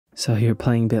So you're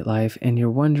playing BitLife and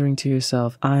you're wondering to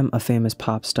yourself, I'm a famous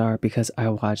pop star because I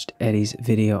watched Eddie's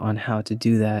video on how to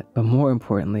do that. But more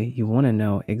importantly, you want to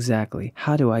know exactly,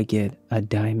 how do I get a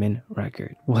diamond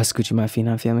record? What's Gucci, my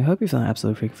Phenom family? Hope you're feeling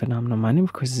absolutely freaking phenomenal. My name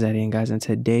of course is Eddie, and guys, in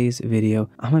today's video,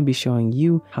 I'm going to be showing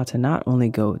you how to not only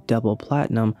go double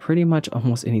platinum pretty much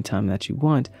almost any time that you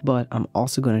want, but I'm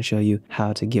also going to show you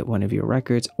how to get one of your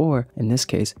records, or in this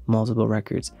case, multiple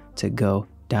records, to go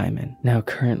diamond. Now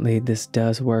currently this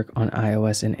does work on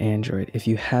iOS and Android. If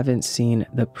you haven't seen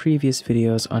the previous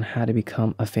videos on how to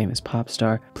become a famous pop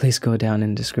star, please go down in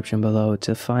the description below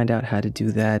to find out how to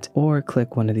do that, or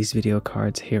click one of these video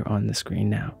cards here on the screen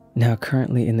now. Now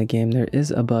currently in the game there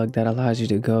is a bug that allows you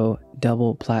to go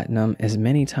double platinum as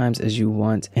many times as you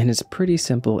want, and it's pretty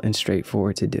simple and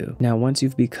straightforward to do. Now once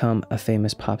you've become a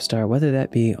famous pop star, whether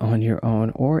that be on your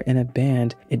own or in a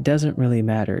band, it doesn't really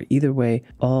matter. Either way,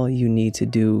 all you need to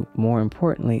do, more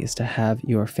importantly, is to have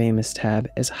your famous tab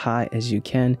as high as you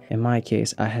can. In my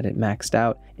case, I had it maxed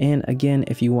out. And again,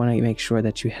 if you want to make sure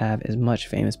that you have as much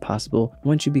fame as possible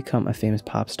once you become a famous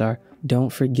pop star,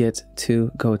 don't forget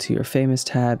to go to your famous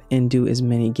tab and do as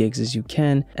many gigs as you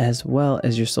can, as well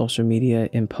as your social media,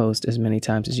 and post as many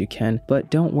times as you can.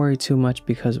 But don't worry too much,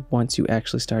 because once you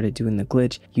actually started doing the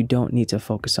glitch, you don't need to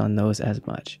focus on those as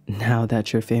much. Now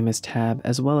that your famous tab,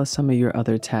 as well as some of your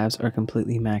other tabs, are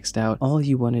completely maxed out, all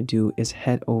you want to do is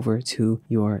head over to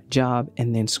your job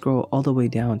and then scroll all the way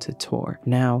down to tour.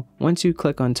 Now, once you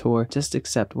click on tour, just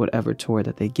accept whatever tour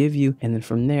that they give you, and then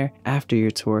from there, after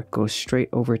your tour, go straight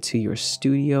over to your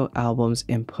studio albums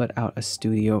and put out a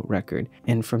studio record.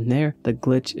 And from there, the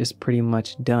glitch is pretty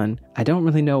much done. I don't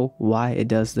really know why it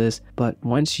does this, but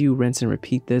once you rinse and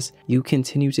repeat this, you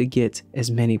continue to get as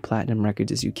many platinum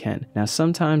records as you can. Now,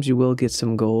 sometimes you will get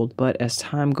some gold, but as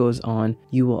time goes on,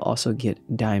 you will also get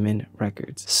diamond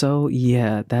records. So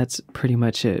yeah, that's pretty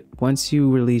much it. Once you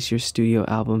release your studio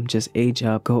album, just age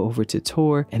up, go over to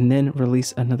tour, and then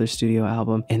release another studio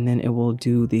album, and then it will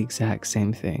do the exact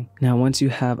same thing. Now, once you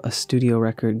have a studio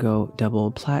record go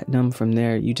double platinum, from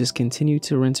there you just continue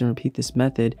to rinse and repeat this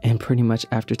method, and pretty much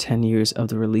after 10 years of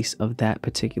the release of that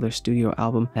particular studio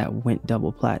album that went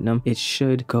double platinum, it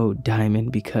should go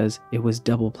diamond because it was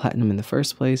double platinum in the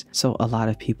first place, so a lot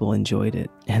of people enjoyed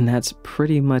it. And that's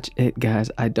pretty much it,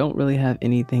 guys. I don't really have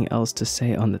anything else to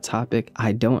say on the topic.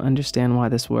 I don't understand why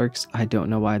this works. I don't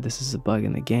know why this is a bug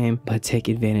in the game, but take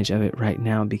advantage of it right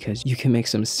now, because you can make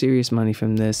some serious money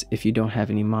from this if you don't have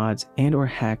any mods and or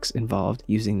hacks involved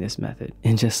using this method.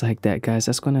 And just like that, guys,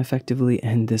 that's going to effectively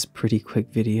end this pretty quick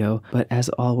video. But as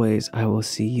always, I will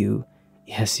see you,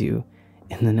 yes you,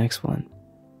 in the next one.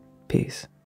 Peace.